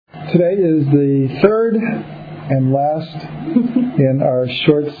Today is the third and last in our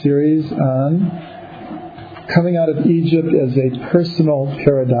short series on coming out of Egypt as a personal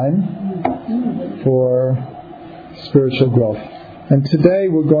paradigm for spiritual growth. And today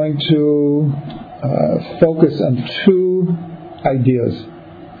we're going to focus on two ideas.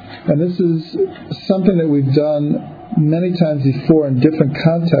 And this is something that we've done many times before in different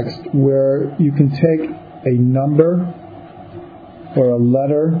contexts, where you can take a number or a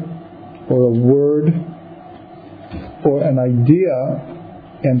letter or a word or an idea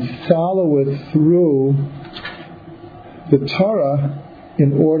and follow it through the Torah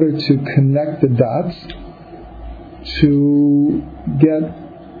in order to connect the dots to get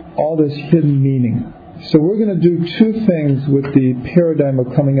all this hidden meaning. So we're going to do two things with the paradigm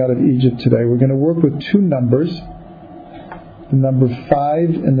of coming out of Egypt today. We're going to work with two numbers, the number 5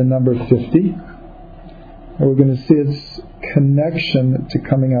 and the number 50. And we're going to see its connection to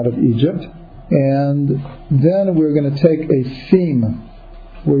coming out of Egypt. And then we're going to take a theme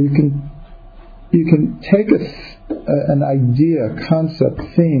where you can take an idea, concept,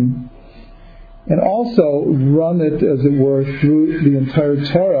 theme, and also run it, as it were, through the entire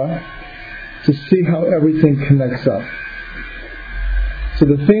Torah to see how everything connects up. So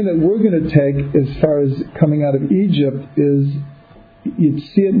the thing that we're going to take as far as coming out of Egypt is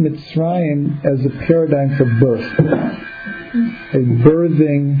Yetziat Mitzrayim as a paradigm for birth, a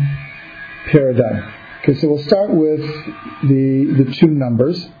birthing paradigm. Okay, so we'll start with the two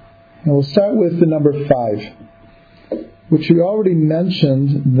numbers, and we'll start with the number 5, which we already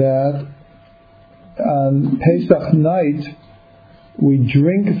mentioned that on Pesach night we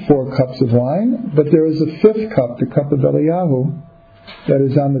drink 4 cups of wine, but there is a 5th cup, the cup of Eliyahu, that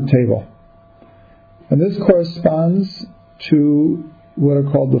is on the table. And this corresponds to what are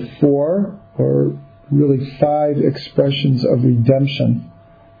called the 4, or really 5 expressions of redemption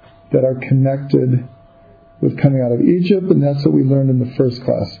that are connected with coming out of Egypt, and that's what we learned in the first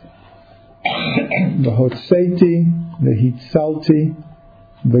class. The Hotseiti, the Hitzalti,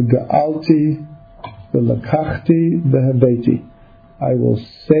 the Ga'alti, the Lakachti, the Habeti. I will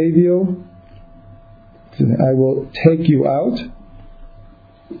save you, I will take you out,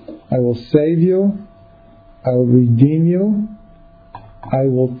 I will save you, I will redeem you, I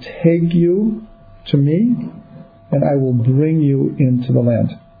will take you to me, and I will bring you into the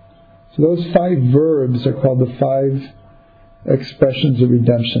land. So those 5 verbs are called the 5 expressions of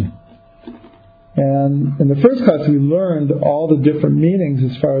redemption. And in the first class we learned all the different meanings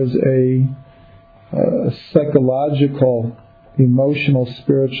as far as a psychological, emotional,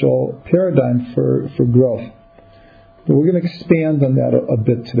 spiritual paradigm for growth. But we're going to expand on that a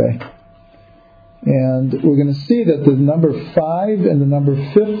bit today. And we're going to see that the number 5 and the number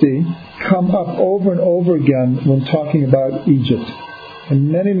 50 come up over and over again when talking about Egypt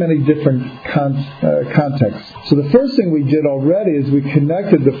in many, many different contexts. So the first thing we did already is we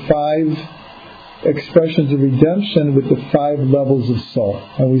connected the 5 expressions of redemption with the 5 levels of soul.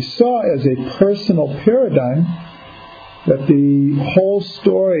 And we saw as a personal paradigm that the whole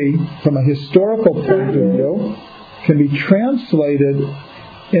story, from a historical point of view, can be translated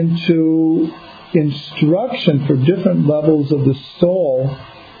into instruction for different levels of the soul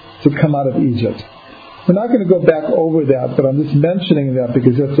to come out of Egypt. We're not going to go back over that, but I'm just mentioning that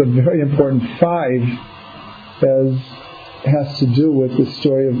because that's a very important 5 as has to do with the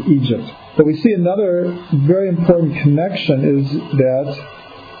story of Egypt. But we see another very important connection is that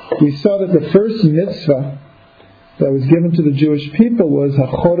we saw that the first mitzvah that was given to the Jewish people was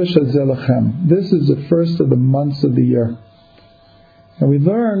HaChodesh Hazeh Lachem. This is the first of the months of the year. And we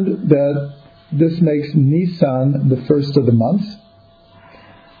learned that this makes Nisan the first of the months,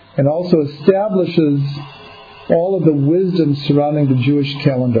 and also establishes all of the wisdom surrounding the Jewish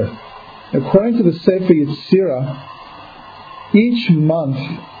calendar. According to the Sefer Yetzirah, each month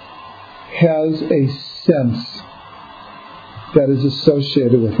has a sense that is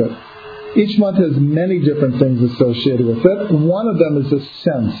associated with it. Each month has many different things associated with it. One of them is a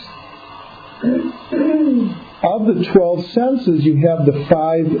sense. Of the 12 senses, you have the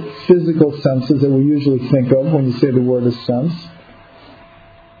 5 physical senses that we usually think of when you say the word is sense.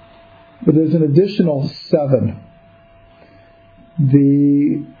 But there's an additional 7.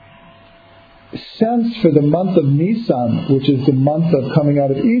 The sense for the month of Nisan, which is the month of coming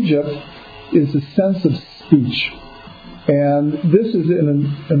out of Egypt, is the sense of speech. And this is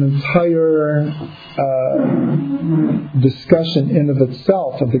an entire discussion in of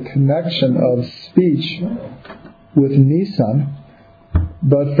itself of the connection of speech with Nisan.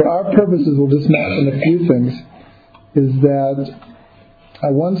 But for our purposes, we'll just mention a few things. Is that I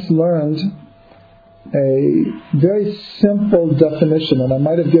once learned a very simple definition, and I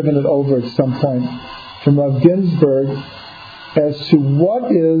might have given it over at some point, from Rav Ginsburg as to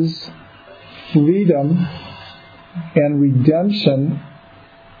what is freedom and redemption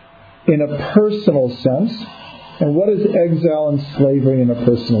in a personal sense, and what is exile and slavery in a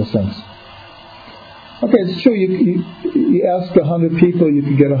personal sense. Okay, it's true, you ask 100 people, you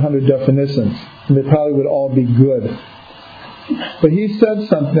could get 100 definitions, and they probably would all be good. But he said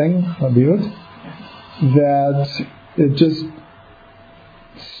something, Abiyut, that it just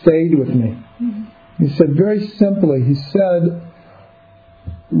stayed with me. He said very simply, he said,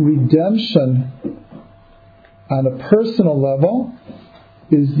 redemption on a personal level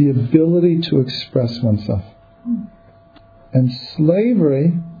is the ability to express oneself. And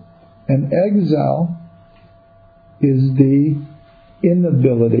slavery and exile is the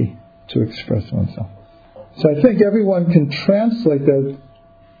inability to express oneself. So I think everyone can translate that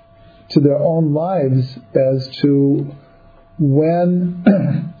to their own lives as to when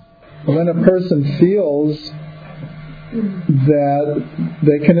a person feels that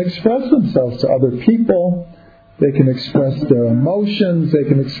they can express themselves to other people, they can express their emotions, they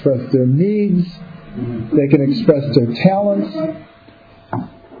can express their needs, they can express their talents.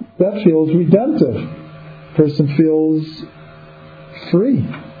 That feels redemptive. Person feels free.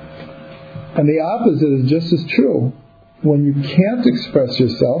 And the opposite is just as true. When you can't express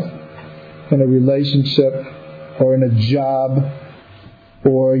yourself in a relationship or in a job,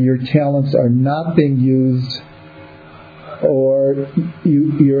 or your talents are not being used, or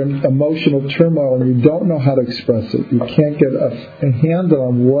you're in emotional turmoil and you don't know how to express it, you can't get a handle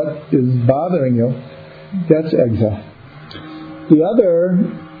on what is bothering you, that's exile. The other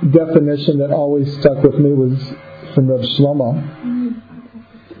definition that always stuck with me was from Reb Shlomo,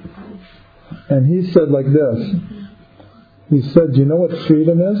 and he said like this. He said, "Do you know what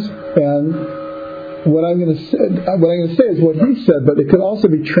freedom is?" And what I'm going to say is what he said, but it could also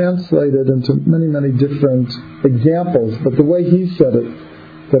be translated into many, many different examples. But the way he said it,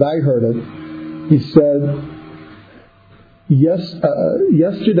 that I heard it, he said,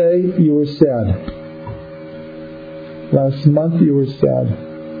 yesterday you were sad. Last month you were sad.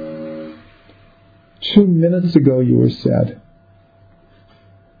 2 minutes ago you were sad.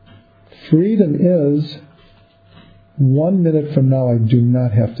 Freedom is 1 minute from now I do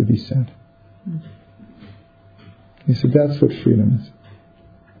not have to be sad. He said that's what freedom is.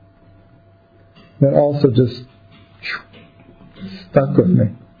 That also just stuck with me.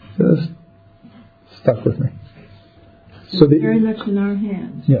 Just stuck with me. So it's very much in our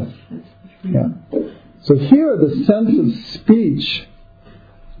hands. Yes. Yeah. So here the sense of speech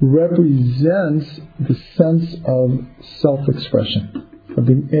represents the sense of self-expression, of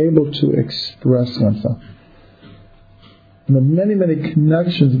being able to express oneself. And there are many, many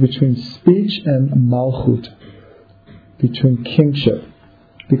connections between speech and malchut, between kingship.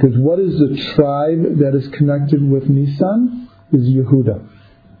 Because what is the tribe that is connected with Nisan? Is Yehuda.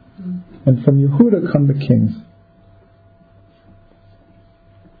 And from Yehuda come the kings.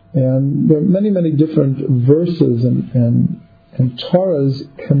 And there are many, many different verses and Torahs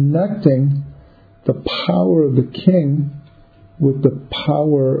connecting the power of the king with the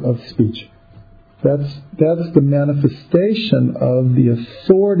power of speech. That's the manifestation of the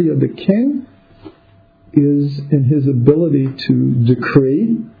authority of the king, is in his ability to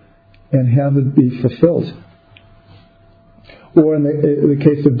decree and have it be fulfilled. Or in the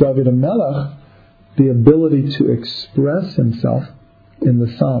case of David HaMelech, the ability to express himself in the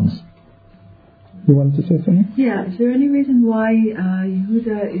Psalms. You wanted to say something? Yeah. Is there any reason why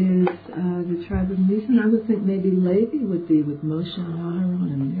Yehuda is the tribe of Nisan? I would think maybe Levi would be with Moshe and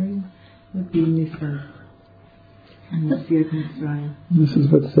Aharon and Miriam would be Nisan. And Yetzirat Mitzrayim. This is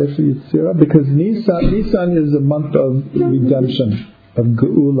what Sefer Yetzirah, because Nisan is a month of redemption, of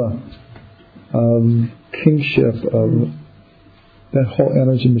Geula, of kingship, of that whole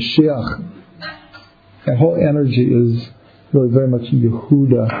energy, Mashiach. That whole energy is really very much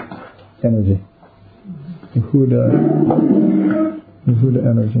Yehuda energy. Yehuda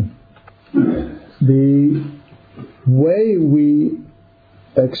energy. The way we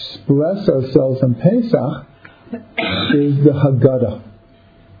express ourselves in Pesach is the Haggadah.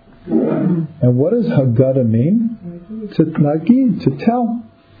 And what does Haggadah mean? To nagid, to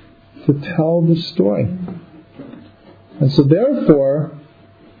tell the story. And so therefore,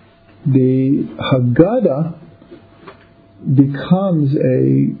 the Haggadah becomes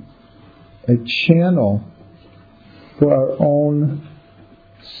a channel for our own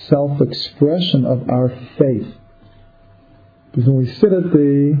self-expression of our faith. Because when we sit at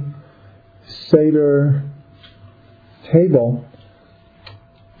the Seder table,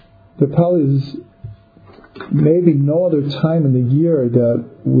 there probably is maybe no other time in the year that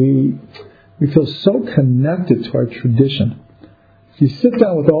we feel so connected to our tradition. You sit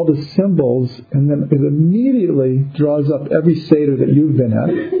down with all the symbols, and then it immediately draws up every Seder that you've been at.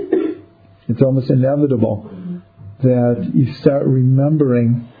 It's almost inevitable that you start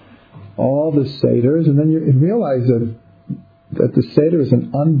remembering all the Seders, and then you realize that the Seder is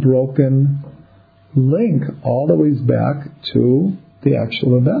an unbroken link all the way back to the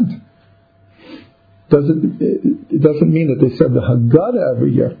actual event. It doesn't mean that they said the Haggadah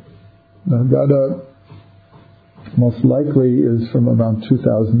every year. The Haggadah most likely is from around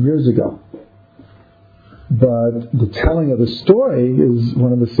 2,000 years ago. But the telling of the story is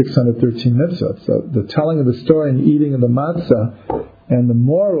one of the 613 mitzvot. So the telling of the story and eating of the matzah and the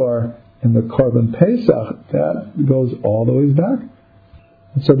moror and the Korban Pesach, that goes all the way back.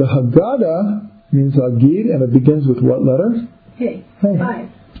 And so the Haggadah means Hagid, and it begins with what letter? Hey. Five.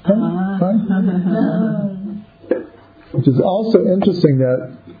 Which is also interesting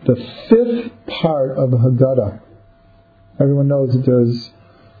that the fifth part of the Haggadah, everyone knows that there's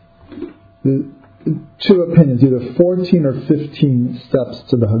two opinions, either 14 or 15 steps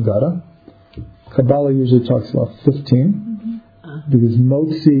to the Haggadah. Kabbalah usually talks about 15, because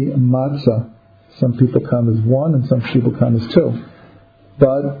motzi and matzah, some people count as 1 and some people count as 2.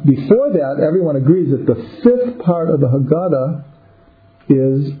 But before that, everyone agrees that the fifth part of the Haggadah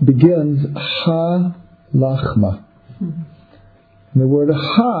begins ha-lachma. And the word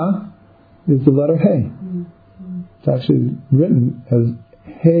ha is the letter hey. It's actually written as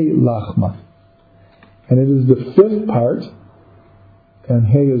hey lachma. And it is the fifth part, and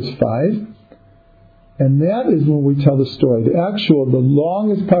hey is 5. And that is when we tell the story. The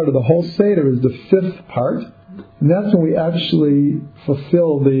longest part of the whole Seder is the fifth part, and that's when we actually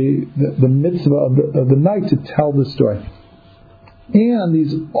fulfill the mitzvah of the night to tell the story. And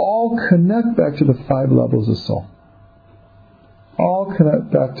these all connect back to the 5 levels of soul. All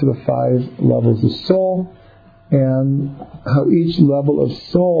connect back to the 5 levels of soul, and how each level of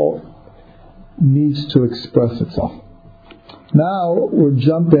soul needs to express itself. Now we're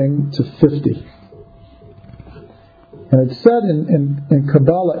jumping to 50. And it's said in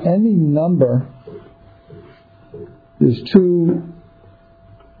Kabbalah, any number, there's 2,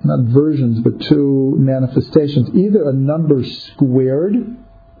 not versions, but 2 manifestations. Either a number squared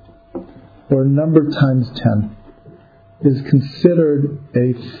or a number times 10 is considered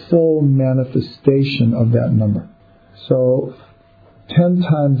a full manifestation of that number. So 10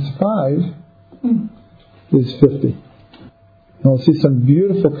 times 5 is 50. And we'll see some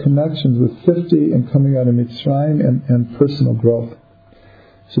beautiful connections with 50 and coming out of Mitzrayim and personal growth.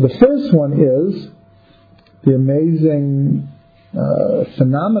 So the first one is the amazing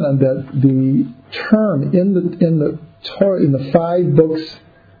phenomenon that the term in the Torah, in the 5 books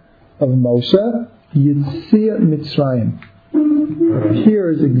of Moshe, Yetziat Mitzrayim,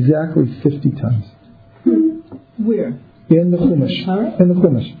 appears exactly 50 times. Where? In the Chumash. In the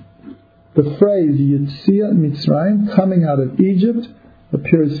Chumash. The phrase Yetziat Mitzrayim, coming out of Egypt,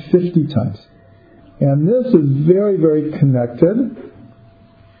 appears 50 times. And this is very, very connected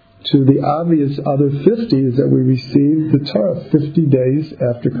to the obvious other 50s that we received the Torah 50 days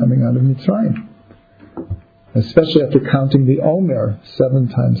after coming out of Mitzrayim. Especially after counting the Omer, 7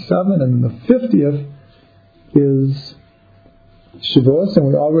 times 7, and the 50th is Shavuos, and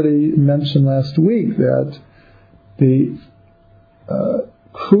we already mentioned last week that the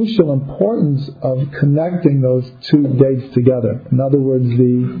crucial importance of connecting those 2 dates together. In other words,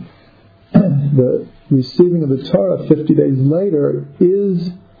 the receiving of the Torah 50 days later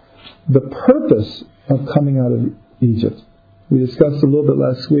is the purpose of coming out of Egypt. We discussed a little bit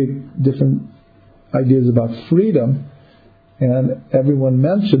last week different ideas about freedom, and everyone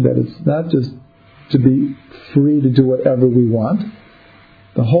mentioned that it's not just to be free to do whatever we want.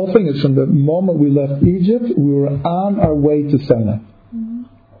 The whole thing is from the moment we left Egypt, we were on our way to Sinai.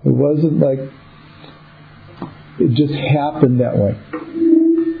 It wasn't like it just happened that way.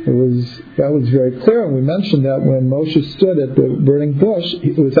 That was very clear, and we mentioned that when Moshe stood at the burning bush,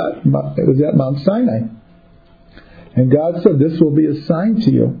 it was at Mount Sinai. And God said, "This will be a sign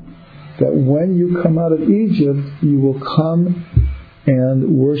to you, that when you come out of Egypt, you will come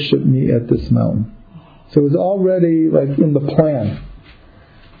and worship me at this mountain." So it was already like in the plan.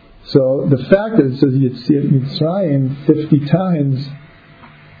 So the fact that it says Yetziat Mitzrayim 50 times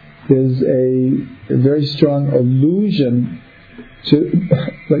is a very strong allusion to,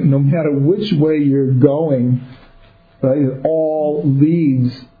 like, no matter which way you're going, right, it all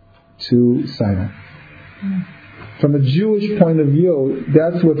leads to Sinai. From a Jewish point of view,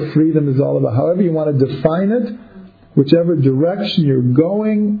 that's what freedom is all about. However you want to define it, whichever direction you're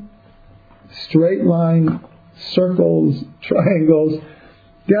going, straight line, circles, triangles.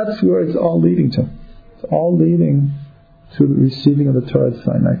 That's where it's all leading to. It's all leading to the receiving of the Torah at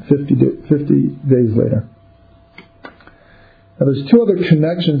Sinai 50 days later. Now there's two other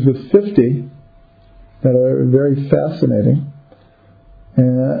connections with 50 that are very fascinating.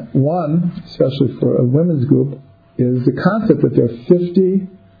 One, especially for a women's group, is the concept that there are 50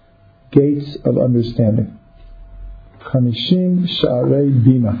 gates of understanding. Chamishim Sha'arei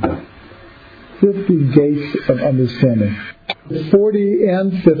Bina. 50 gates of understanding. 40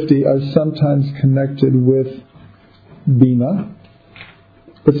 and 50 are sometimes connected with Bina,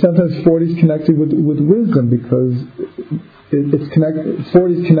 but sometimes 40 is connected with wisdom, because it's connected.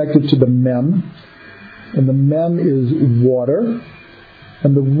 40 is connected to the Mem, and the Mem is water,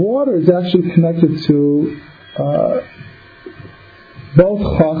 and the water is actually connected to both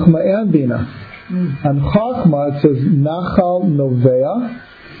Chachma and Bina. And Chachma, it says Nachal Novea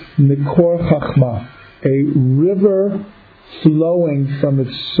Mikor Chachma, a river flowing from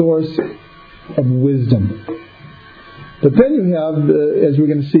its source of wisdom. But then you have, as we're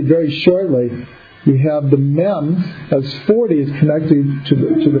going to see very shortly, you have the Mem, as 40 is connected to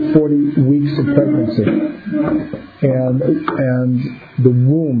the 40 weeks of pregnancy, and the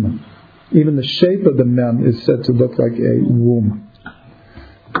womb. Even the shape of the Mem is said to look like a womb.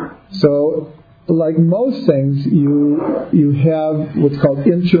 So, like most things, you have what's called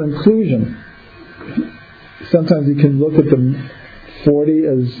inter-inclusion. Sometimes you can look at the 40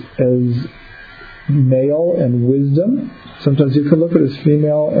 as male and wisdom. Sometimes you can look at it as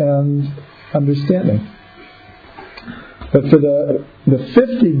female and understanding. But for the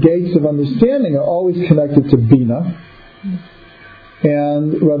 50 gates of understanding are always connected to Bina.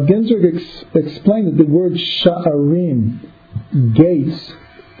 And Rav Ginsburg explained that the word Sha'arim, gates,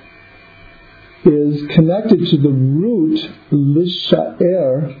 is connected to the root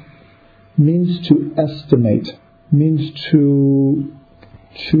Lisha'er, means to estimate, means to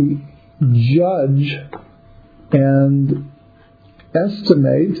judge and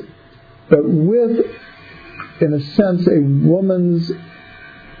estimate, but with, in a sense, a woman's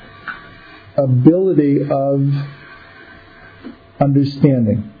ability of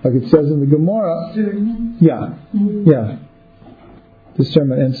understanding. Like it says in the Gemara. Yeah.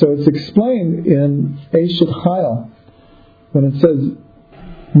 Discernment. And so it's explained in Eshet Chayil when it says,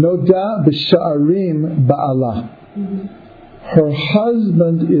 Noda b'sha'arim ba'ala. Her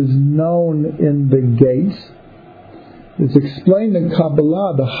husband is known in the gates. It's explained in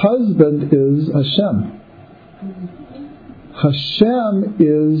Kabbalah, the husband is Hashem. Hashem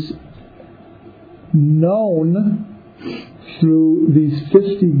is known through these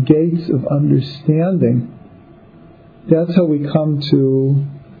 50 gates of understanding. That's how we come to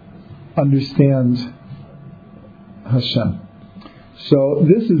understand Hashem. So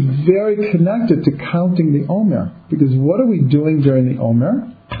this is very connected to counting the Omer. Because what are we doing during the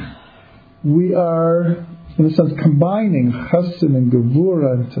Omer? We are, in a sense, combining Chesed and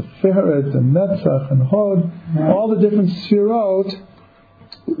Gevura and Teferet and Netzach and Hod, all the different Sfirot.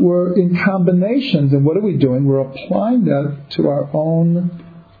 We're in combinations, and what are we doing? We're applying that to our own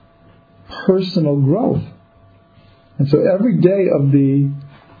personal growth. And so every day of the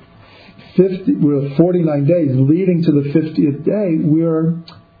 49 days leading to the 50th day, we're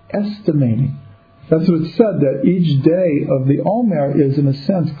estimating. That's what it said, that each day of the Omer is, in a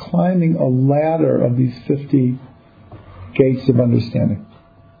sense, climbing a ladder of these 50 gates of understanding,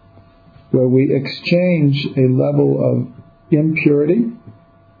 where we exchange a level of impurity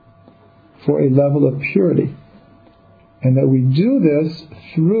for a level of purity. And that we do this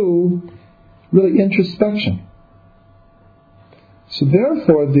through really introspection. So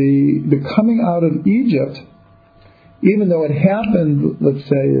therefore, the coming out of Egypt, even though it happened, let's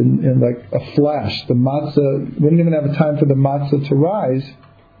say, in like a flash, the matzah, we didn't even have time for the matzah to rise,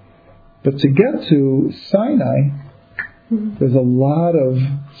 but to get to Sinai, there's a lot of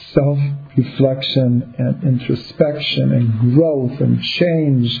self-reflection and introspection and growth and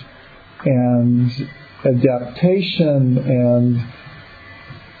change and adaptation and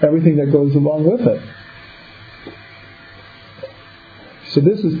everything that goes along with it. So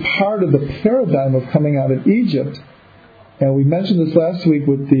this is part of the paradigm of coming out of Egypt. And we mentioned this last week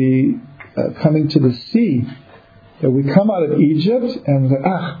with the coming to the sea. That we come out of Egypt and we're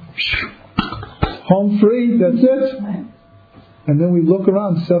like, home free, that's it. And then we look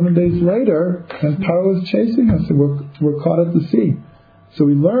around 7 days later and Paro is chasing us and we're caught at the sea. So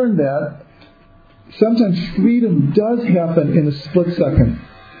we learned that sometimes freedom does happen in a split second.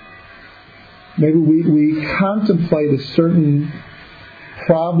 Maybe we contemplate a certain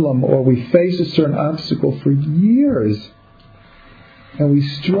problem or we face a certain obstacle for years and we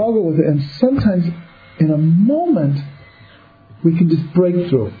struggle with it, and sometimes in a moment, we can just break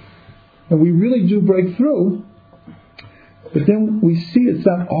through. And we really do break through, but then we see it's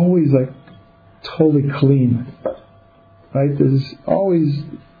not always like totally clean. Right? There's always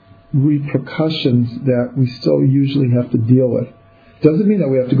repercussions that we still usually have to deal with. Doesn't mean that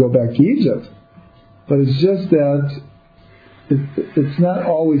we have to go back to Egypt, but it's just that it's not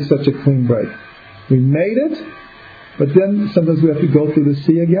always such a clean break. We made it, but then sometimes we have to go through the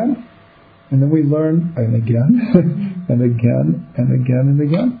sea again, and then we learn, and again, and again, and again, and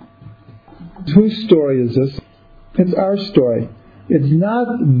again. Whose story is this? It's our story. It's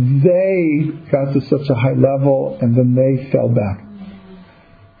not they got to such a high level and then they fell back.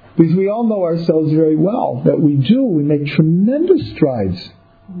 Because we all know ourselves very well that we make tremendous strides,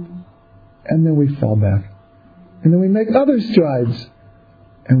 and then we fall back. And then we make other strides,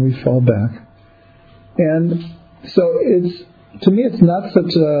 and we fall back. And so to me it's not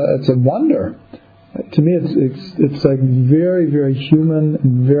such it's a wonder. To me it's like very, very human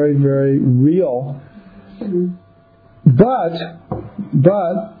and very, very real. But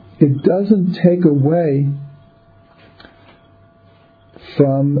it doesn't take away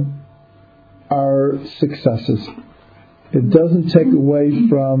from our successes. It doesn't take away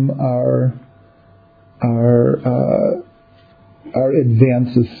from our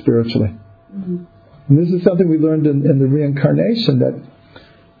advances spiritually. And this is something we learned in the reincarnation,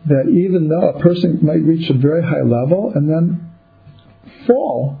 that even though a person might reach a very high level and then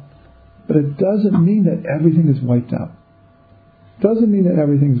fall, but it doesn't mean that everything is wiped out. It doesn't mean that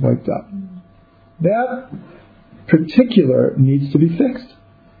everything is wiped out. That particular needs to be fixed.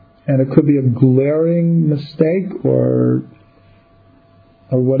 And it could be a glaring mistake or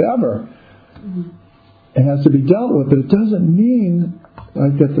whatever. It has to be dealt with, but it doesn't mean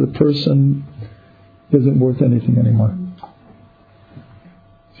like that the person isn't worth anything anymore.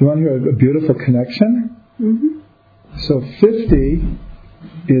 So you want to hear a beautiful connection? Mm-hmm. So 50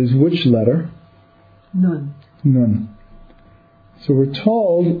 is which letter? Nun. Nun. So we're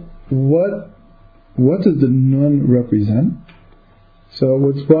told what does the Nun represent? So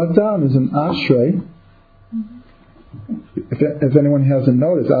what's brought down is an Ashrei. If anyone hasn't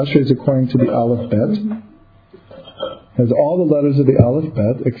noticed, Ashrei is according to the Aleph Bet. Has all the letters of the Aleph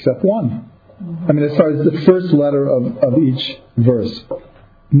Bet except one. I mean, as far as the first letter of each verse.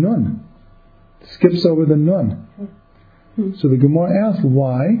 Nun. Skips over the Nun. So the Gemara asks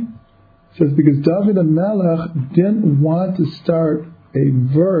why. It says because David HaMelech didn't want to start a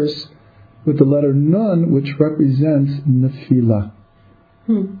verse with the letter Nun, which represents Nefilah.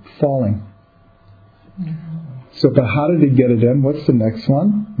 Falling. So, but how did he get it in? What's the next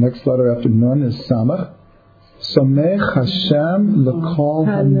one? Next letter after Nun is Samach. Somech Hashem l'kol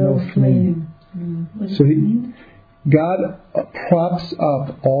hanoflim. So God props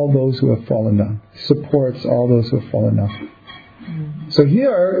up all those who have fallen down. Supports all those who have fallen down. So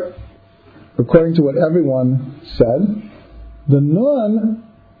here, according to what everyone said, the Nun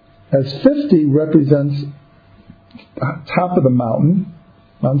as 50 represents top of the mountain,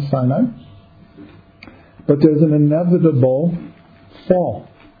 Mount Sinai. But there's an inevitable fall.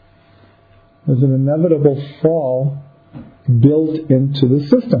 There's an inevitable fall built into the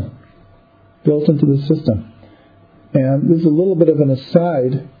system. And this is a little bit of an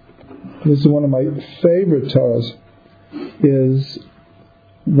aside. This is one of my favorite Torahs. Is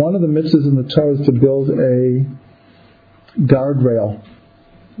one of the mitzvahs in the Torah is to build a guardrail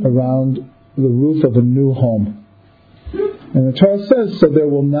around the roof of a new home. And the Torah says, so there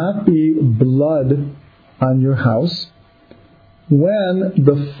will not be blood on your house when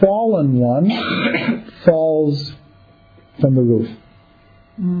the fallen one falls from the roof.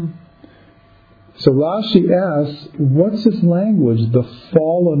 So Rashi asks, what's this language? The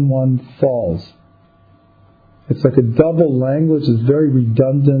fallen one falls. It's like a double language. It's very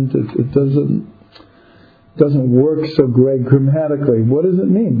redundant. It doesn't work so great grammatically. What does it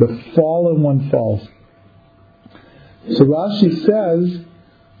mean? The fallen one falls. So Rashi says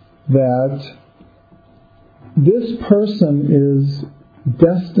that this person is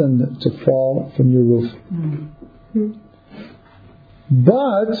destined to fall from your roof.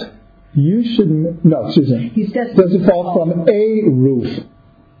 But you should... No, excuse me. He's destined to fall from a roof.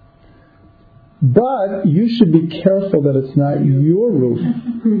 But you should be careful that it's not your roof.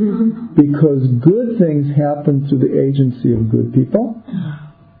 Because good things happen through the agency of good people.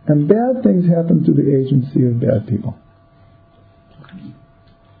 And bad things happen through the agency of bad people.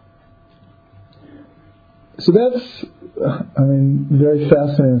 So that's, very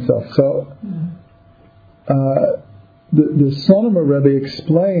fascinating stuff. So, the Sonomer Rebbe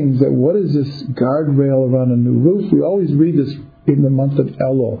explains that what is this guardrail around a new roof? We always read this in the month of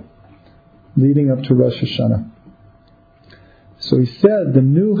Elul. leading up to Rosh Hashanah. So he said the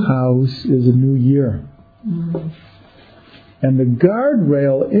new house is a new year. And the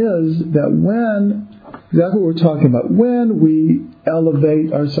guardrail is that when, exactly what we're talking about, when we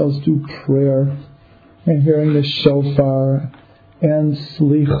elevate ourselves through prayer and hearing the shofar and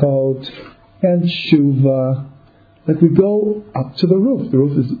slichot and tshuva, like we go up to the roof. The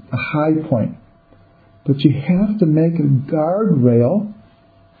roof is a high point. But you have to make a guardrail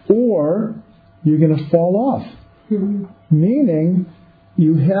or you're going to fall off. Meaning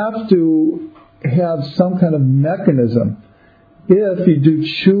you have to have some kind of mechanism. If you do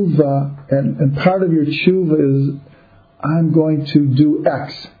tshuva, and part of your tshuva is, I'm going to do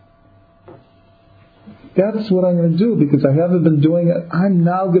X. That's what I'm going to do because I haven't been doing it. I'm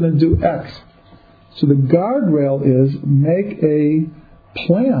now going to do X. So the guardrail is make a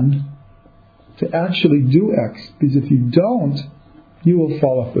plan to actually do X. Because if you don't, you will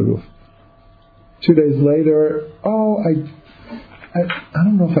fall off the roof. 2 days later, I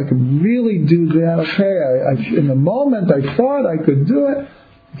don't know if I could really do that. Okay, in the moment I thought I could do it.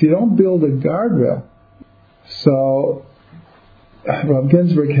 If you don't build a guardrail. So, Rav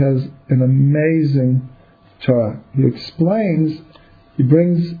Ginsburg has an amazing Torah. He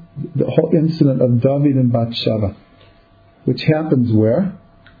brings the whole incident of David and Bathsheba, which happens where?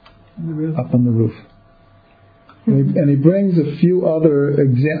 Up on the roof. And he brings a few other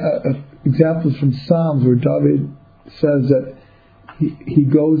examples from Psalms where David says that he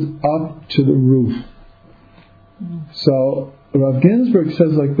goes up to the roof. So Rav Ginsburg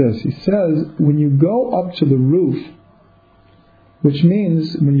says like this. He says, when you go up to the roof, which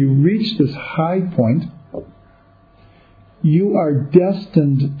means when you reach this high point, you are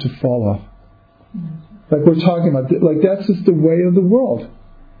destined to fall off. Like we're talking about, like that's just the way of the world.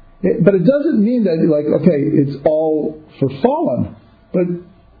 But it doesn't mean that, like, okay, it's all for fallen. But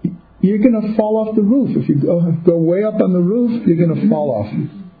you're going to fall off the roof. If you go way up on the roof, you're going to fall off.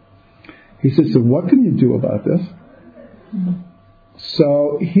 He says, so what can you do about this?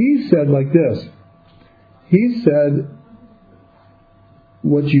 So he said like this. He said,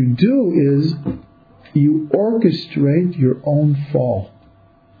 what you do is you orchestrate your own fall.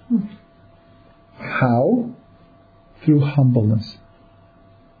 How? Through humbleness.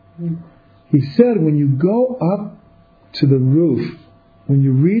 He said, when you go up to the roof, when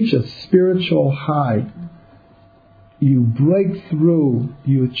you reach a spiritual high, you break through,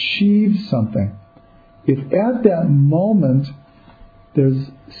 you achieve something. If at that moment there's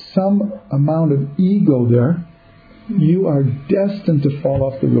some amount of ego there, you are destined to fall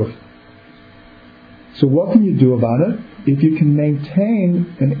off the roof. So what can you do about it? If you can maintain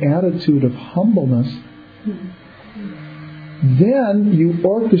an attitude of humbleness, then you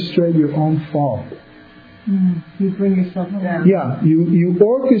orchestrate your own fall. You bring yourself down. Yeah, you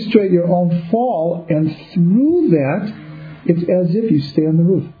orchestrate your own fall, and through that, it's as if you stay on the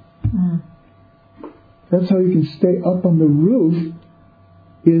roof. That's how you can stay up on the roof,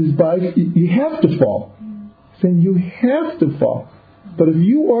 is by, you have to fall. Then you have to fall. But if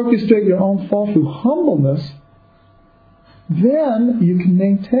you orchestrate your own fall through humbleness, then you can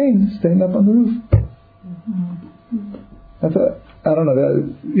maintain staying up on the roof. I don't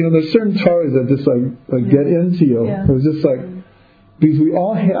know, there's certain Torahs that just like get into you. Yeah. It was just like, because we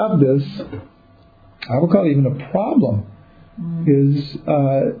all have this, I would call it even a problem, is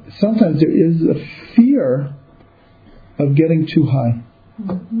sometimes there is a fear of getting too high.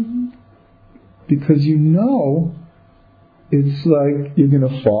 Because it's like you're going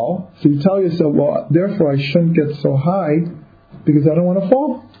to fall. So you tell yourself, well, therefore I shouldn't get so high because I don't want to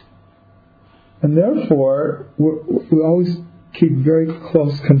fall. And therefore, we always keep very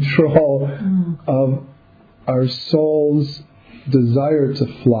close control of our soul's desire to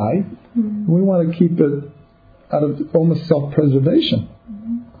fly. We want to keep it out of almost self-preservation.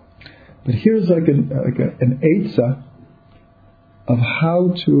 But here's like an eitzah of how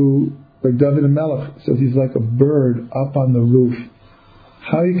to, like David HaMelech says, he's like a bird up on the roof.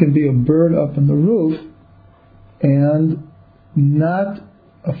 How you can be a bird up on the roof and not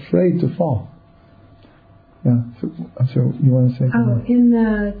afraid to fall. Yeah, so you want to say something? In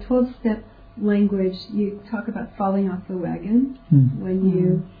the 12-step language, you talk about falling off the wagon when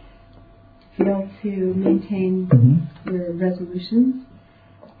you fail to maintain your resolutions.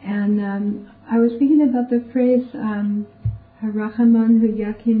 And I was thinking about the phrase, Harachaman hu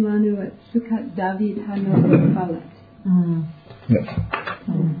yakim lanu at Sukkot David hanover falet. Yes.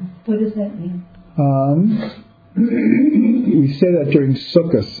 What does that mean? We say that during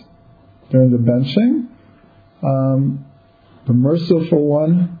Sukkot, during the benching. The merciful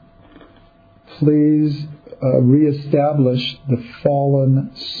one, please reestablish the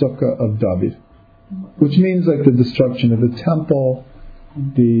fallen sukkah of David, which means like the destruction of the temple,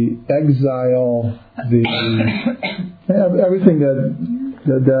 the exile, everything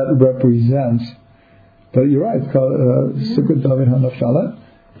that represents. But you're right, it's called Sukkah David HaNafelet.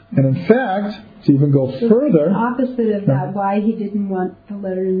 And in fact, to even go further... The opposite of that, why he didn't want the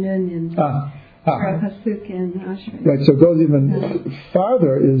letter Nun in Pasuk and Ashrei. Right, so it goes even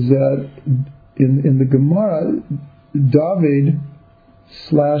farther, is that in the Gemara, David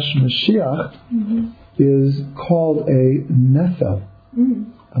 / Mashiach is called a nefel,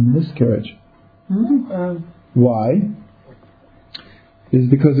 a miscarriage. Why? Is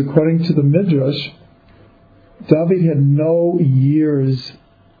because according to the Midrash, David had no years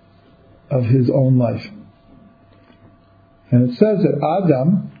of his own life. And it says that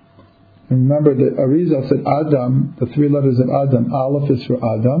Adam, and remember that Arieh said Adam, the three letters of Adam, Aleph is for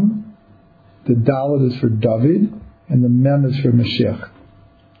Adam, the Dalet is for David, and the Mem is for Mashiach.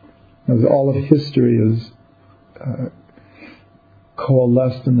 Now, all of history is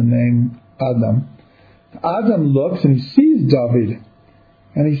coalesced in the name Adam. Adam looks and he sees David,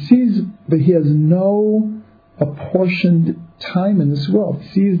 and he sees that he has no apportioned time in this world. He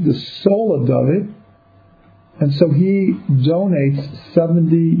sees the soul of David, and so he donates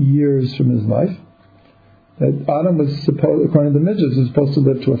 70 years from his life. That Adam was supposed, according to the Midrash, was supposed to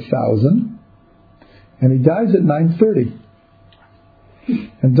live to 1,000, and he dies at 930.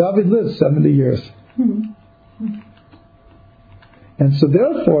 And David lives 70 years. And so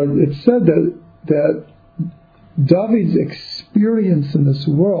therefore, it's said that David's experience in this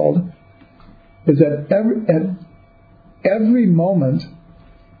world is that at every moment,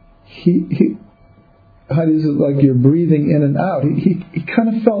 he how is it like you're breathing in and out? He kind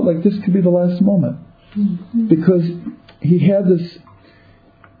of felt like this could be the last moment, because he had this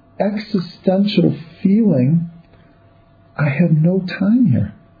existential feeling, I have no time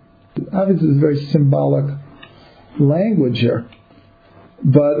here. Obviously, it's very symbolic language here,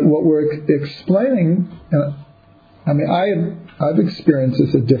 but what we're explaining, I mean, I've experienced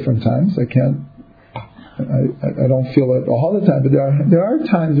this at different times. I don't feel it all the time, but there are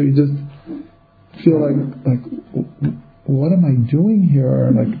times where you just feel like what am I doing here?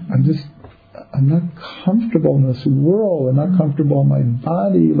 Like I'm not comfortable in this world. I'm not comfortable in my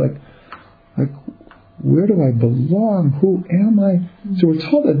body. Like where do I belong? Who am I? So we're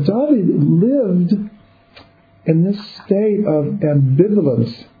told that David lived in this state of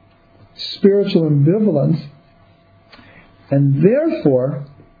ambivalence, spiritual ambivalence, and therefore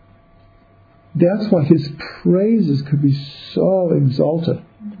that's why his praises could be so exalted.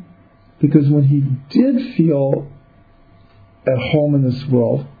 Because when he did feel at home in this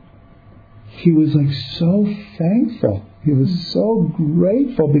world, he was like so thankful. He was so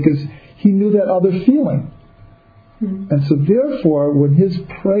grateful because he knew that other feeling. And so therefore, when his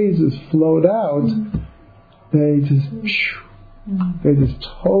praises flowed out, they just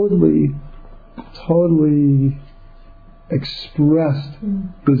totally expressed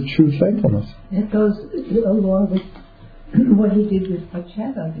his true thankfulness. It goes along with what he did with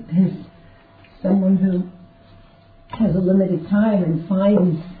Bacheva, because someone who has a limited time and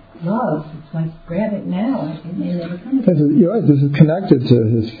finds love, it's like, grab it now, it may never come again. You're right, this is connected to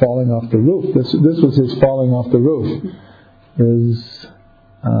his falling off the roof. This was his falling off the roof.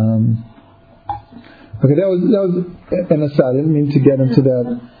 Okay, that was an aside. I didn't mean to get into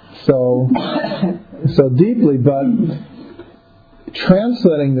that so deeply, but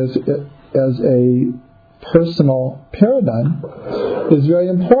translating this as a personal paradigm is very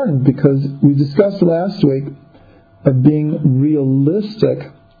important, because we discussed last week of being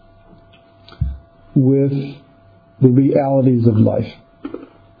realistic with the realities of life.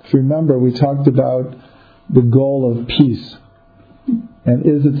 If you remember, we talked about the goal of peace, and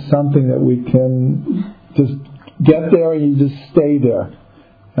is it something that we can just get there and you just stay there?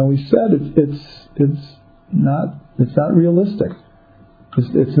 And we said it's not realistic.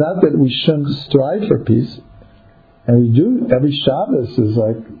 It's not that we shouldn't strive for peace, and we do. Every Shabbos is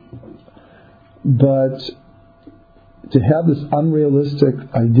like, but to have this unrealistic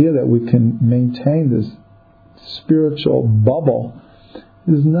idea that we can maintain this spiritual bubble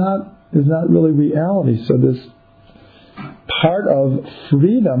is not really reality. So this part of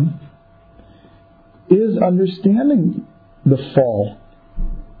freedom is understanding the fall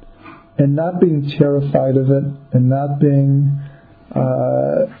and not being terrified of it, and not being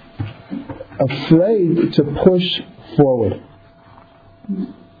afraid to push forward.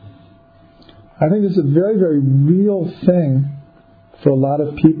 I think it's a very, very real thing for a lot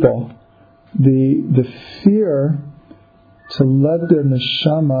of people, the fear to let their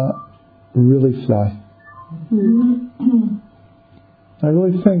neshama really fly. I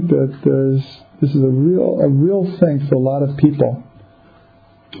really think that this is a real thing for a lot of people.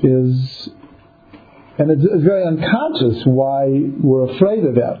 And it's very unconscious why we're afraid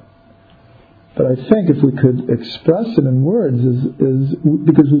of that. But I think if we could express it in words, is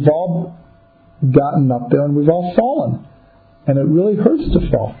because we've all gotten up there and we've all fallen. And it really hurts to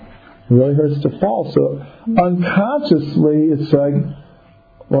fall. It really hurts to fall. So unconsciously, it's like,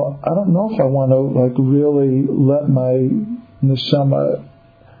 well, I don't know if I want to really let my neshama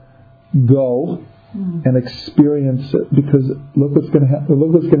go and experience it, because look what's going to happen.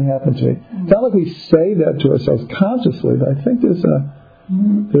 Look what's going to happen to me. It's not like we say that to ourselves consciously, but I think there's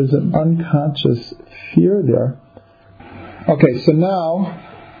an unconscious fear there. Okay, so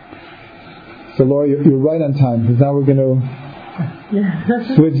Laura, you're right on time, because now we're going to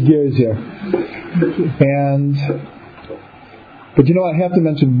switch gears here. But I have to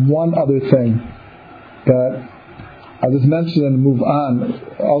mention one other thing that I'll just mention and move on.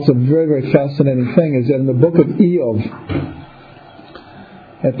 Also, very, very fascinating thing is that in the book of Eov,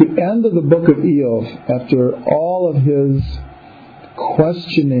 at the end of the book of Eov, after all of his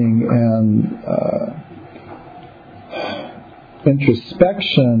questioning and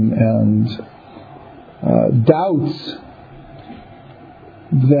introspection and doubts,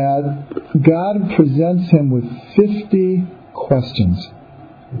 that God presents him with 50 questions.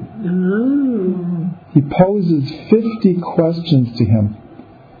 He poses 50 questions to him,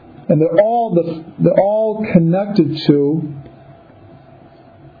 and they're all connected to,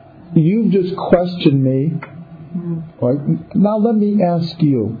 you've just questioned me. Right? Now let me ask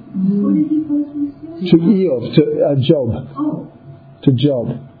you. Who did he pose these to? To Eov, to Job. Oh. To Job.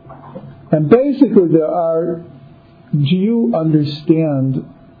 And basically do you understand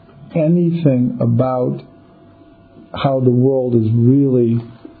anything about how the world is really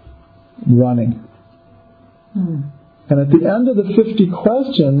running? And at the end of the 50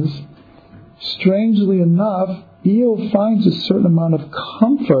 questions, strangely enough, Eov finds a certain amount of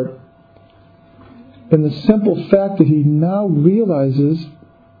comfort in the simple fact that he now realizes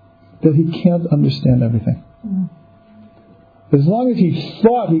that he can't understand everything. As long as he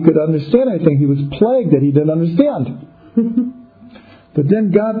thought he could understand everything, he was plagued that he didn't understand. But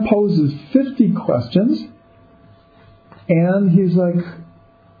then God poses 50 questions, and he's like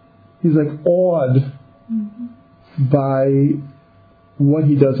awed by what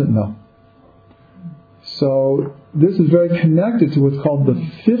he doesn't know. So this is very connected to what's called the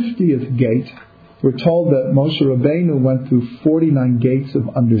 50th gate. We're told that Moshe Rabbeinu went through 49 gates of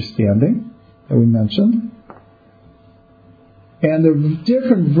understanding that we mentioned. And there are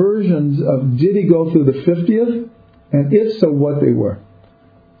different versions of did he go through the 50th, and if so, what they were.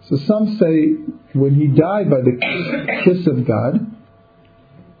 So some say when he died by the kiss of God,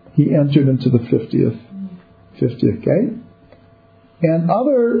 he entered into the 50th gate. And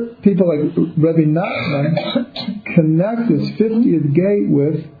other people like Rebbe Nachman connect this 50th gate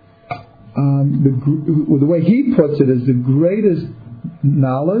with the way he puts it is the greatest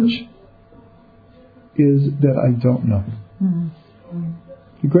knowledge is that I don't know.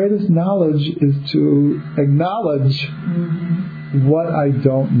 The greatest knowledge is to acknowledge what I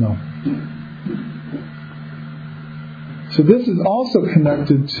don't know. So this is also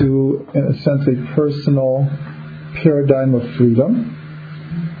connected to, in a sense, a personal paradigm of freedom.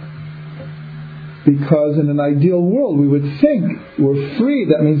 Because in an ideal world, we would think we're free.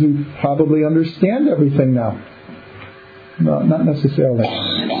 That means we probably understand everything now. No, not necessarily.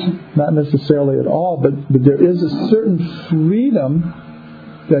 Not necessarily at all, but there is a certain freedom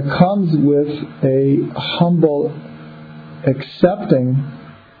that comes with a humble accepting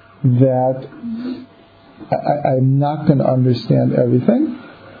that I'm not going to understand everything.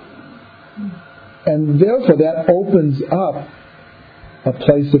 And therefore that opens up a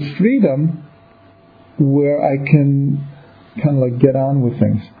place of freedom where I can kind of get on with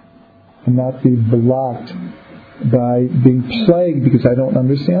things and not be blocked by being plagued because I don't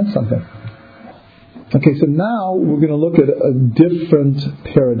understand something. Okay, so now we're going to look at a different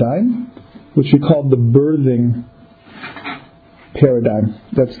paradigm, which we call the birthing paradigm,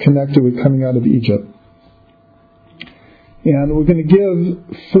 that's connected with coming out of Egypt. And we're going to give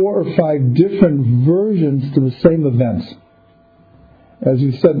 4 or 5 different versions to the same events. As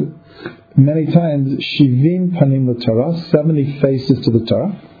we said many times, Shivim Panim LaTorah, 70 faces to the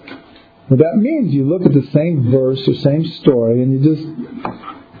Torah. Well, that means you look at the same verse or same story and you just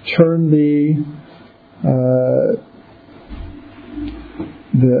turn the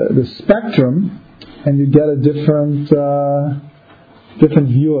spectrum and you get a different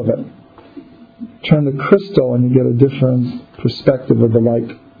view of it. Turn the crystal and you get a different perspective of the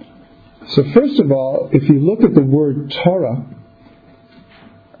light. So first of all, if you look at the word Torah,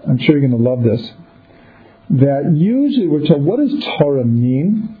 I'm sure you're going to love this, that usually we're told, what does Torah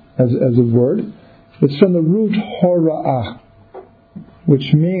mean as a word? It's from the root hora'ah,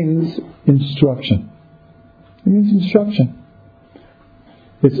 which means instruction. It means instruction.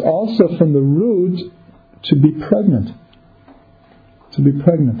 It's also from the root to be pregnant. To be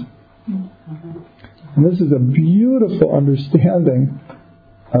pregnant. And this is a beautiful understanding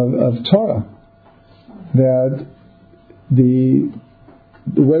of Torah. That the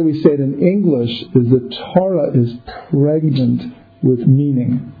way we say it in English is that Torah is pregnant with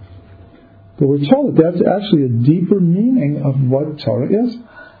meaning. But we're told that that's actually a deeper meaning of what Torah is.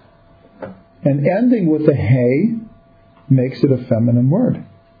 And ending with a hey makes it a feminine word.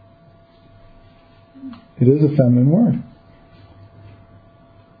 It is a feminine word.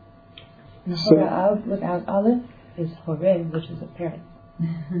 Hora'ah without aleph is horeh, which is a parent.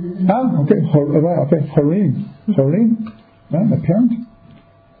 Okay, Horim, right, a parent,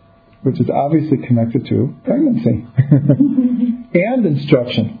 which is obviously connected to pregnancy and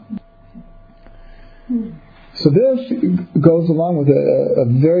instruction. So this goes along with a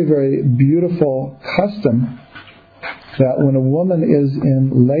very, very beautiful custom that when a woman is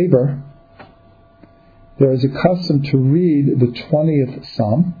in labor, there is a custom to read the 20th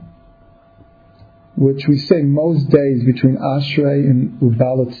Psalm, which we say most days between Ashrei and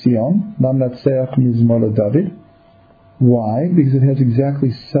Ubalat Sion, Lam Natseach Mizmor David. Why? Because it has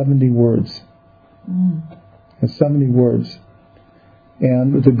exactly 70 words. It has 70 words.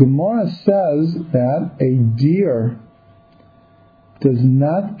 And the Gemara says that a deer does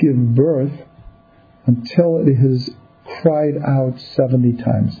not give birth until it has cried out 70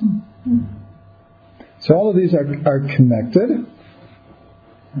 times. So all of these are connected.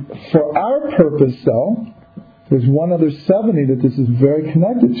 For our purpose, though, there's one other 70 that this is very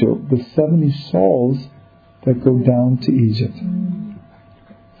connected to. The 70 souls that go down to Egypt.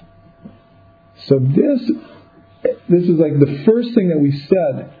 So this is like the first thing that we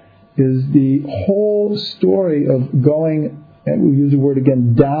said is the whole story of going, and we use the word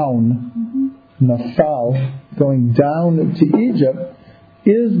again, down, nafal, going down to Egypt,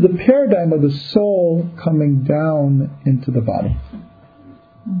 is the paradigm of the soul coming down into the body.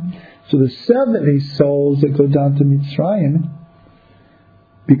 So the 70 souls that go down to Mitzrayim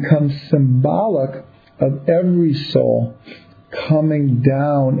become symbolic of every soul coming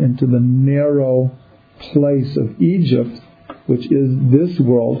down into the narrow place of Egypt, which is this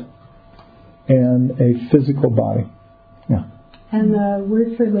world and a physical body. Yeah. And the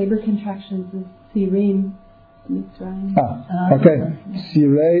word for labor contractions is sirim, Mitzrayim. Okay.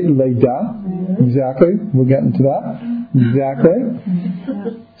 Sirei Leida. Exactly. We'll get into that. Exactly.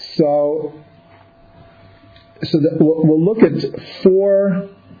 So that we'll look at 4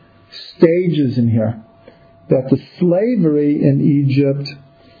 stages in here. That the slavery in Egypt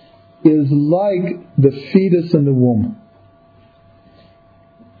is like the fetus in the womb.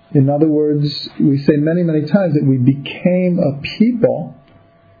 In other words, we say many, many times that we became a people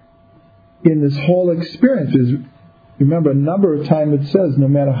in this whole experience. Remember, a number of times it says, no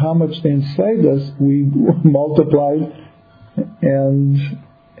matter how much they enslaved us, we multiplied and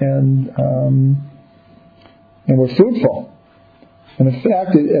were fruitful. And in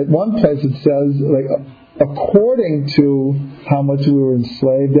fact, at one place it says, like, according to how much we were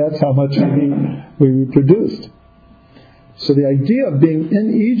enslaved, that's how much we reproduced. So the idea of being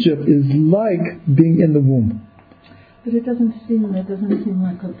in Egypt is like being in the womb. But that doesn't seem like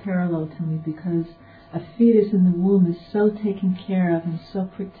a parallel to me, because a fetus in the womb is so taken care of and so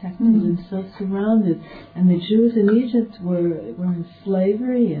protected and so surrounded. And the Jews in Egypt were in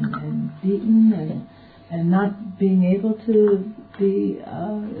slavery and beaten and not being able to be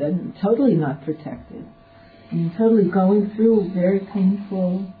and totally not protected. I mean, totally going through very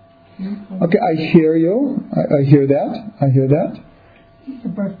painful. Okay, I hear you. I hear that. It's the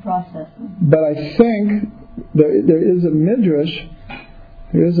birth process. But I think there is a midrash.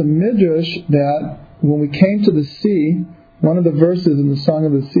 There is a midrash that when we came to the sea, one of the verses in the Song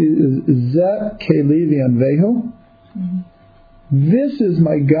of the Sea is Zeh Keli v'Anvehu. This is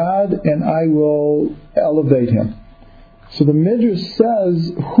my God, and I will elevate him. So the midrash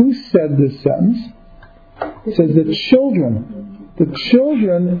says, who said this sentence? It says the children. The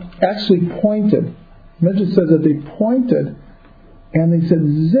children actually pointed. The midrash says that they pointed, and they said,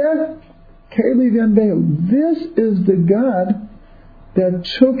 Zeh Keli v'Anvehu. This is the God that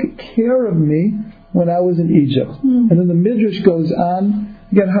took care of me when I was in Egypt. And then the midrash goes on,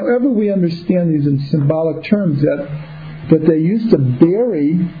 again, however we understand these in symbolic terms, that they used to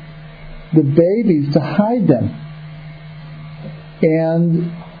bury the babies to hide them.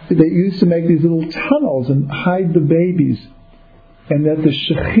 And they used to make these little tunnels and hide the babies, and that the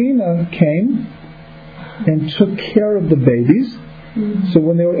Shekhinah came and took care of the babies. So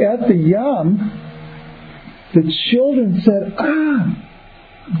when they were at the Yam, the children said,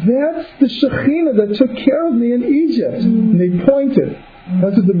 that's the Shekhinah that took care of me in Egypt. And they pointed.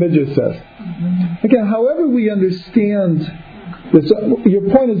 That's what the Midrash says. Again, however we understand this, your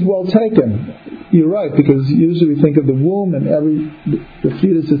point is well taken. You're right, because usually we think of the womb and the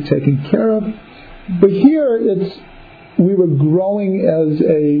fetus is taken care of. But here we were growing as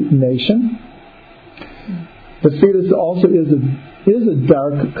a nation. The fetus also is a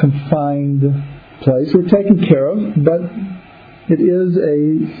dark, confined place. We're taken care of, but it is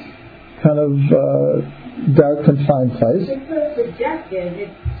a kind of dark, confined place. It's so subjective.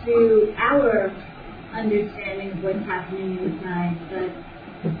 It's to our understanding of what's happening inside, but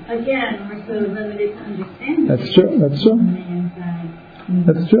again, we're so limited to understanding. That's true.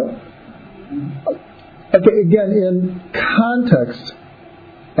 That's true. Okay, again, in context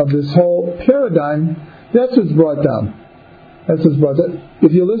of this whole paradigm, that's what's brought down.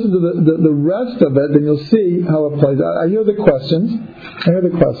 If you listen to the rest of it, then you'll see how it plays out. I hear the questions. I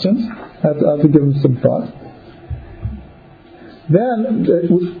have to give them some thought. Then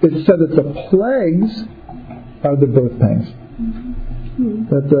it said that the plagues are the birth pangs.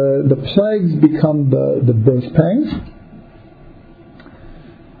 That the plagues become the birth pangs.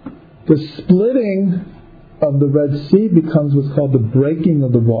 The splitting of the Red Sea becomes what's called the breaking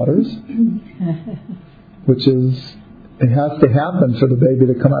of the waters, which is, it has to happen for the baby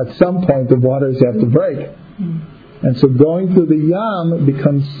to come out. At some point the waters have to break. And so going through the Yam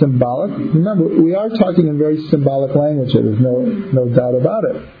becomes symbolic. Remember, we are talking in very symbolic language here. There's no doubt about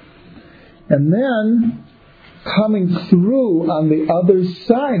it. And then coming through on the other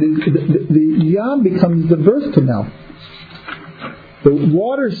side, the Yam becomes the birth canal. The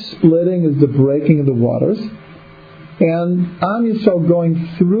water splitting is the breaking of the waters. And Am Yisrael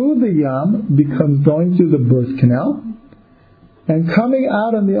going through the Yam becomes going through the birth canal. And coming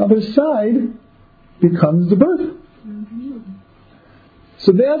out on the other side becomes the birth.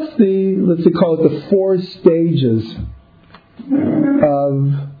 So that's let's call it the 4 stages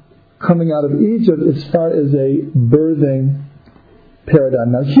of coming out of Egypt as far as a birthing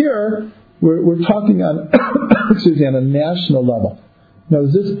paradigm. Now here, we're talking on, on a national level. Now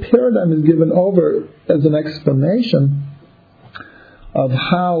this paradigm is given over as an explanation of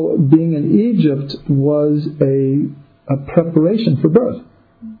how being in Egypt was a preparation for birth.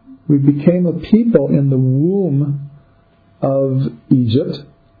 We became a people in the womb of Egypt,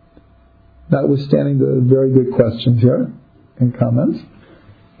 notwithstanding the very good questions here and comments.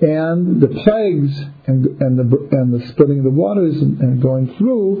 And the plagues and the splitting of the waters and going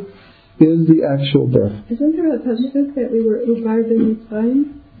through is the actual birth. Isn't there a pasuk that we were Ubar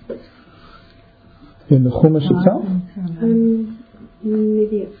b'Mitzrayim? In the Chumash itself?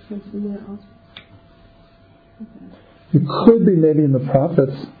 Maybe it's from somewhere else. It could be maybe in the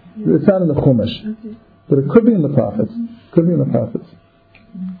prophets. Yeah. It's not in the Chumash. Okay. But it could be in the prophets.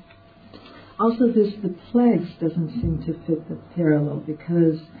 Also, the plagues doesn't seem to fit the parallel,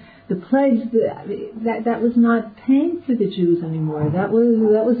 because the plagues, that was not pain for the Jews anymore. That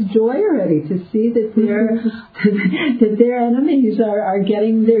was joy already, to see that their enemies are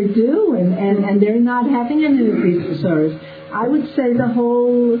getting their due, and they're not having any of these sorrows. I would say the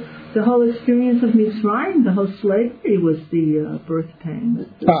whole experience of Mitzrayim, the whole slavery, was the birth pain.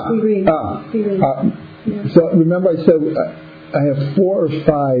 So remember I said I have 4 or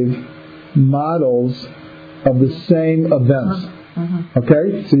 5 models of the same events.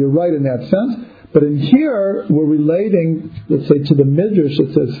 Okay? So you're right in that sense. But in here, we're relating, let's say, to the Midrash.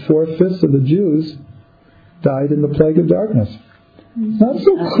 It says 4/5 of the Jews died in the plague of darkness. It's not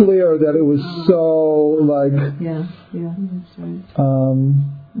so clear that it was so like... Yeah, that's right.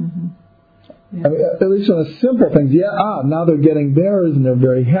 I mean, at least on the simple things, now they're getting theirs and they're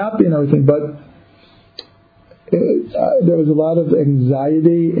very happy and everything, but there was a lot of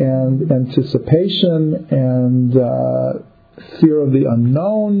anxiety and anticipation and fear of the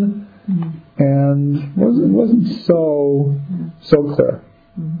unknown, and it wasn't so clear.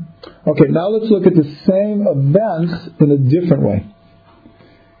 Okay, now let's look at the same events in a different way.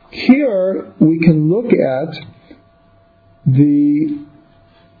 Here we can look at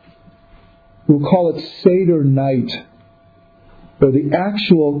we'll call it Seder night, or the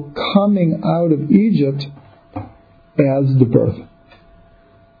actual coming out of Egypt as the birth.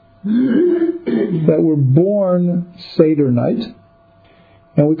 That we're born Seder night,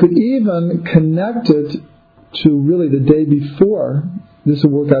 and we could even connect it to really the day before. This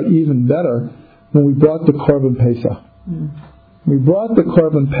will work out even better when we brought the Korban Pesach. We brought the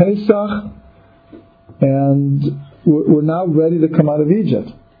Korban Pesach, and we're now ready to come out of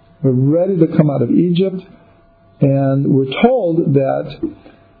Egypt. We're ready to come out of Egypt, and we're told that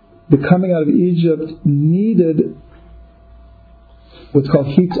the coming out of Egypt needed what's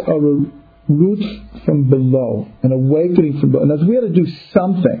called root from below, an awakening from below. And as we had to do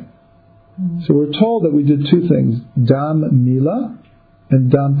something. So we're told that we did two things, Dam Mila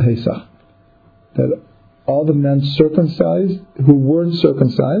and Dam Pesach. That all the men circumcised, who weren't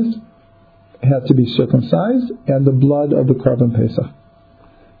circumcised, had to be circumcised, and the blood of the Korban Pesach.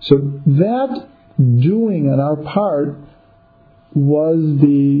 So that doing on our part was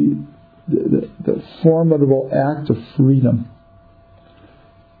the formidable act of freedom.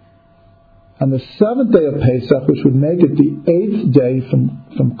 On the seventh day of Pesach, which would make it the eighth day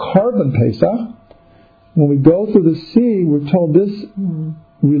from Korban Pesach, when we go through the sea, we're told this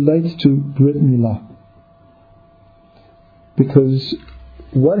relates to Brit Milah. Because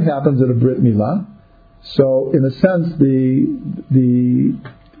what happens at a Brit Milah? So, in a sense, the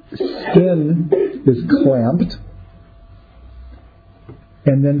skin is clamped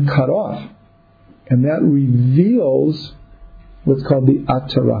and then cut off. And that reveals what's called the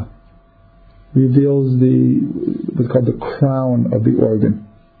atara. Reveals what's called the crown of the organ.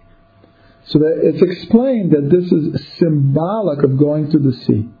 So that it's explained that this is symbolic of going through the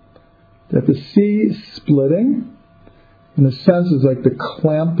sea. That the sea splitting, in a sense, is like the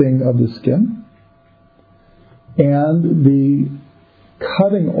clamping of the skin. And the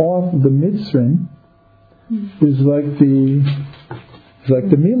cutting off of the midstream is like the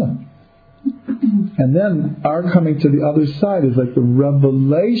Milah. And then our coming to the other side is like the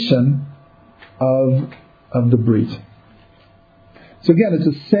revelation of the Brit. So again, it's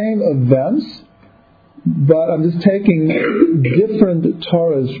the same events, but I'm just taking different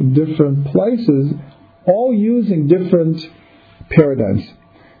Torahs from different places, all using different paradigms.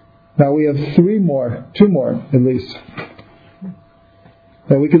 Now we have two more at least.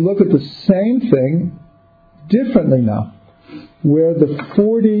 Now we can look at the same thing differently now, where the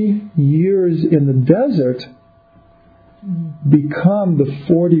 40 years in the desert become the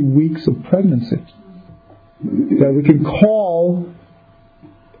 40 weeks of pregnancy. That we can call,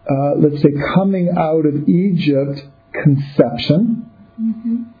 let's say, coming out of Egypt conception,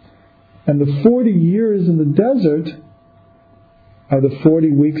 and the 40 years in the desert are the 40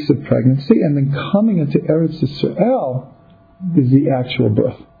 weeks of pregnancy, and then coming into Eretz Yisrael is the actual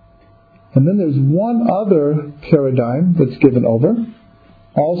birth. And then there's one other paradigm that's given over,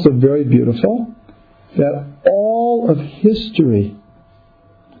 also very beautiful, that all of history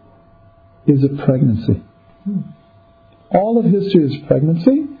is a pregnancy. All of history is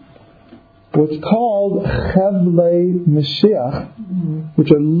pregnancy. What's called Chevlei Mashiach, which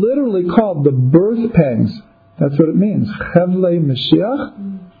are literally called the birth pangs. That's what it means. Chevlei Mashiach,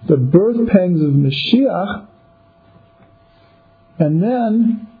 the birth pangs of Mashiach, and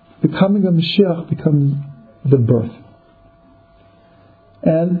then the coming of Mashiach becomes the birth.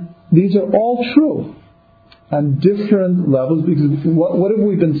 And these are all true on different levels, because what have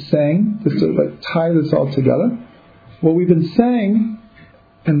we been saying, just to tie this all together? What we've been saying,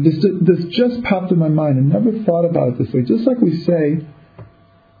 and this just popped in my mind, I never thought about it this way, just like we say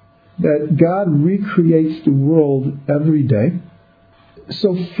that God recreates the world every day,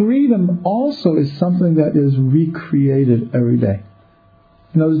 so freedom also is something that is recreated every day.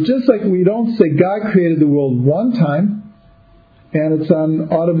 You know, it's just like we don't say God created the world one time and it's on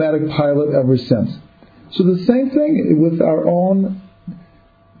automatic pilot ever since. So the same thing with our own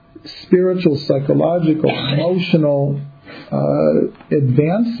spiritual, psychological, emotional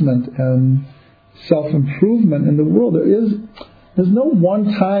advancement and self-improvement in the world. There's no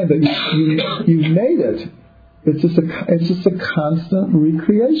one time that you've made it. It's just a constant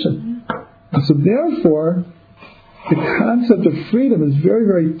recreation. And so therefore, the concept of freedom is very,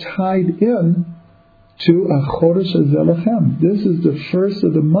 very tied in to a Chodesh Azelachem. This is the first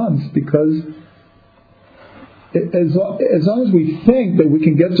of the months, because as long as we think that we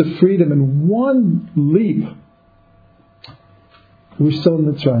can get to freedom in one leap, we're still in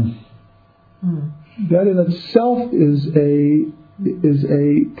Mitzrayim. That in itself is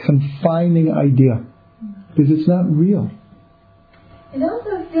a confining idea, because it's not real. It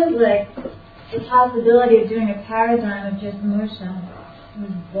also feels like the possibility of doing a paradigm of just Moshe, who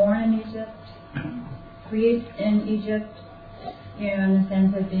was born in Egypt, raised in Egypt, in the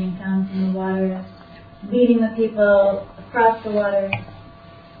sense of being found from the waters, leading the people across the waters,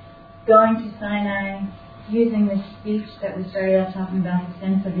 going to Sinai, using the speech that we started out talking about, the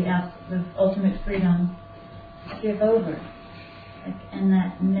sense of the ultimate freedom, to give over. And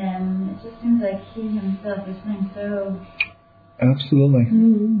then it just seems like he himself is something so Absolutely.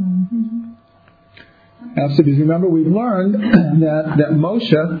 Mm-hmm. Absolutely. Remember, we learned that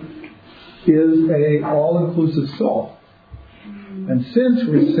Moshe is a all-inclusive soul. And since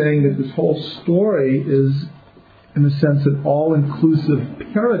we're saying that this whole story is, in a sense, an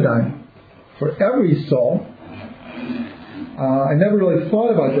all-inclusive paradigm for every soul, I never really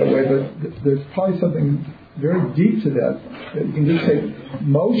thought about it that way, but there's probably something very deep to that. That you can just take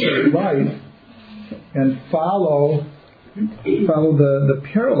Moshe's life and follow the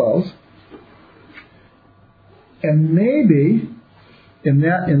parallels, and maybe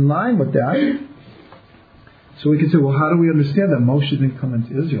in line with that, so we can say, well, how do we understand that Moshe didn't come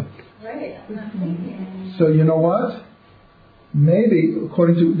into Israel? Right. So you know what? Maybe,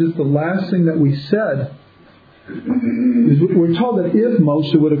 according to this, the last thing that we said, is we're told that if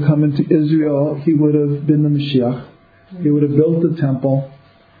Moshe would have come into Israel, he would have been the Mashiach. He would have built the temple.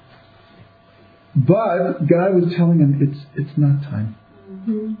 But God was telling him, it's not time.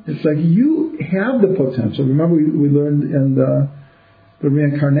 Mm-hmm. It's like, you have the potential. Remember, we learned in the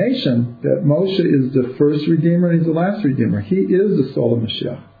reincarnation that Moshe is the first Redeemer and he's the last Redeemer. He is the soul of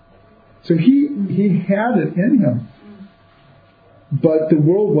Mashiach. So he had it in him. But the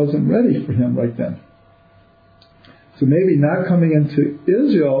world wasn't ready for him right then. So maybe not coming into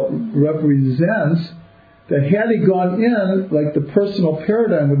Israel represents that had he gone in, like the personal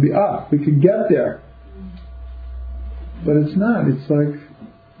paradigm would be, we could get there. But it's not. It's like...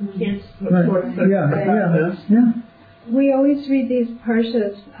 Can't right. Yeah. We always read these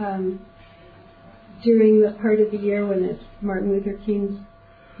parshas during the part of the year when it's Martin Luther King's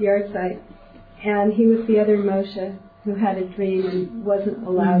yard site. And he was the other Moshe who had a dream and wasn't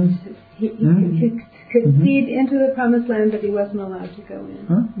allowed to... He could seed into the promised land, but he wasn't allowed to go in.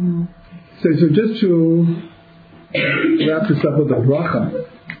 Huh? So just to wrap this up with a bracha,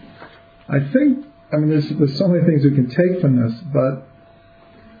 I think, there's so many things we can take from this, but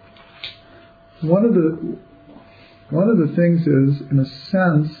one of the things is, in a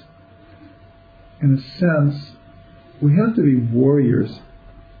sense, we have to be warriors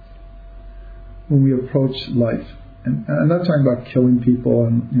when we approach life. And I'm not talking about killing people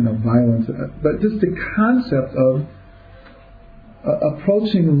and violence, but just the concept of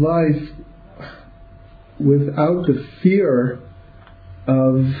approaching life without the fear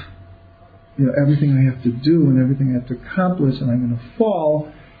of everything I have to do and everything I have to accomplish, and I'm going to fall,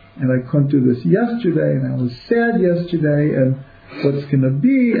 and I couldn't do this yesterday, and I was sad yesterday, and what's going to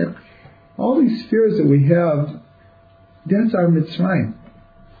be, and all these fears that we have. That's our Mitzrayim.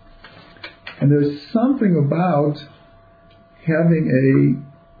 And there's something about having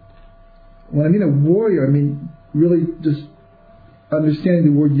when I mean a warrior, I mean really just understanding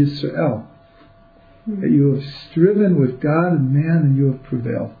the word Yisrael. That you have striven with God and man and you have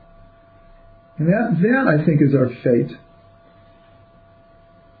prevailed. And that I think is our fate.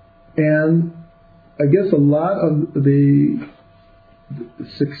 And I guess a lot of the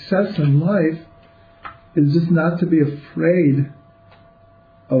success in life is just not to be afraid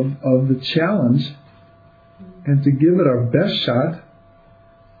of the challenge and to give it our best shot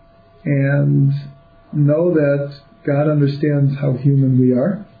and know that God understands how human we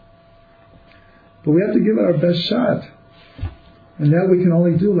are. But we have to give it our best shot. And that we can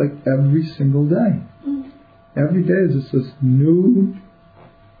only do like every single day. Every day is just this new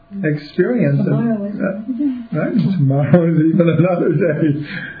experience. Tomorrow is right? Tomorrow is even another day.